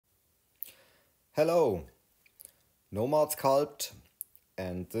Hello, Nomad Sculpt,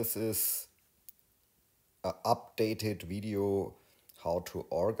 and this is an updated video how to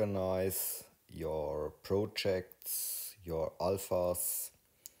organize your projects, your alphas,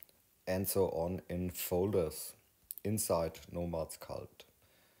 and so on in folders inside Nomad Sculpt.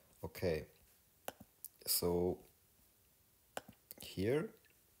 Okay, so here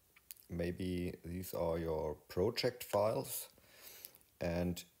maybe these are your project files,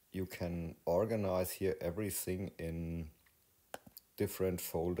 and you can organize here everything in different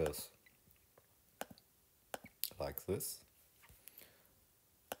folders like this.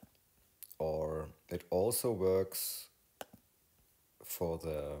 Or it also works for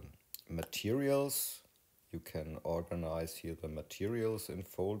the materials. You can organize here the materials in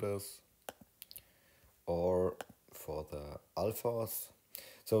folders, or for the alphas.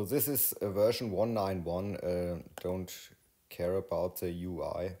 So this is a version 191. Don't care about the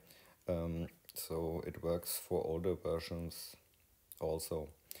UI. So it works for older versions also.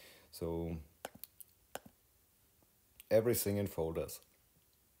 So everything in folders.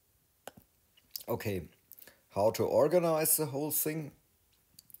 Okay, how to organize the whole thing?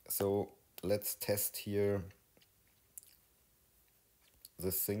 So let's test here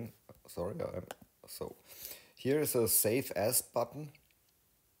this thing. Sorry, so here is a Save As button.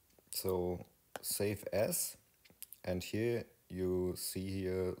 So Save As, and here you see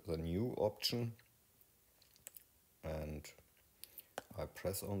here the new option, and I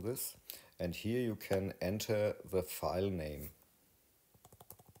press on this, and here you can enter the file name.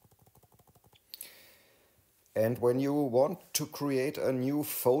 And when you want to create a new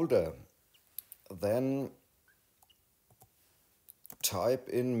folder, then type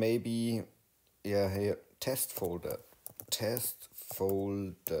in maybe, here, test folder.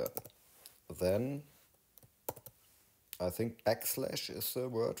 Then I think backslash is the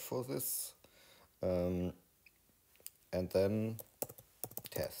word for this. And then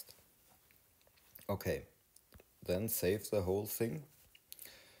test. Okay, then save the whole thing.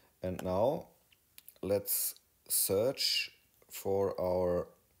 And now let's search for our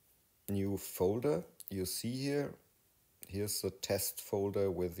new folder. You see here, here's the test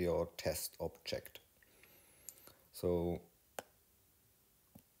folder with your test object. So,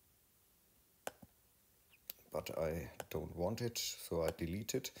 but I don't want it, so I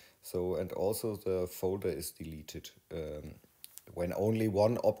delete it. So, and also the folder is deleted when only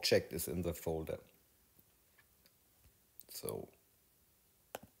one object is in the folder. So,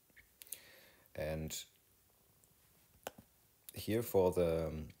 and here for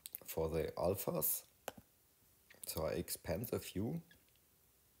the alphas, so I expand the view.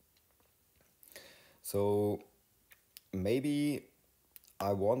 So maybe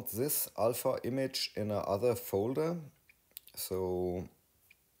I want this alpha image in another folder. So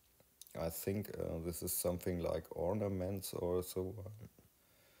I think this is something like ornaments or so.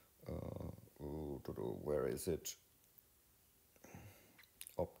 Where is it?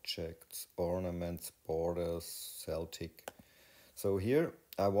 Objects, ornaments, borders, Celtic. So here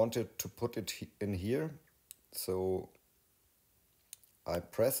I wanted to put it in here. So I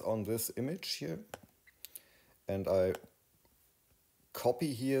press on this image here, and I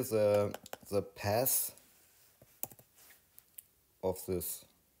copy here the path of this.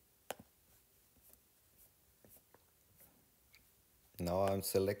 Now I'm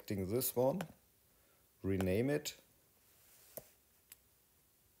selecting this one, rename it,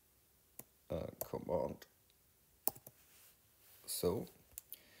 command. So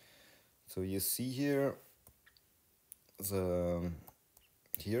you see here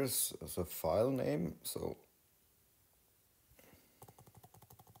here's the file name. So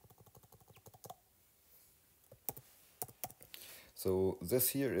this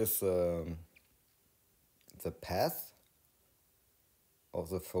here is the path of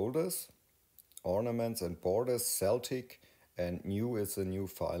the folders, ornaments and borders, Celtic, and new is the new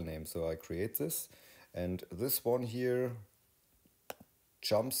file name. So I create this, and this one here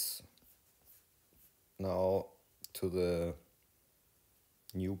jumps now to the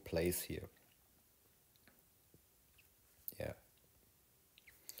new place here. Yeah.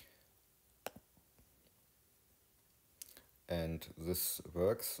 And this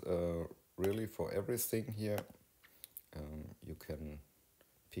works really for everything here. You can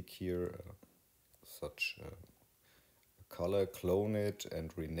pick here such a color, clone it,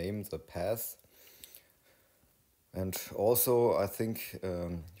 and rename the path. And also I think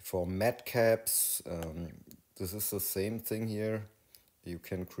for matcaps, this is the same thing here. You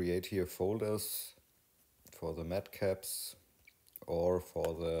can create here folders for the matcaps or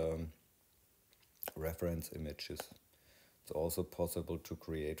for the reference images. It's also possible to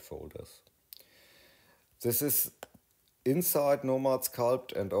create folders. This is inside Nomad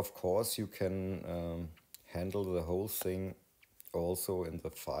Sculpt, and of course you can handle the whole thing also in the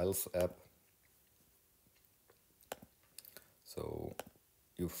Files app. So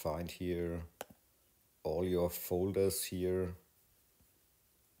you find here all your folders here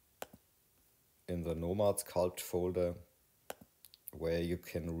in the Nomad Sculpt folder, where you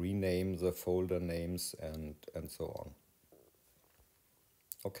can rename the folder names and so on.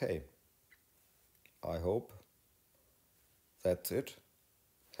 Okay, I hope that's it.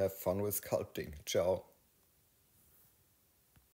 Have fun with sculpting. Ciao.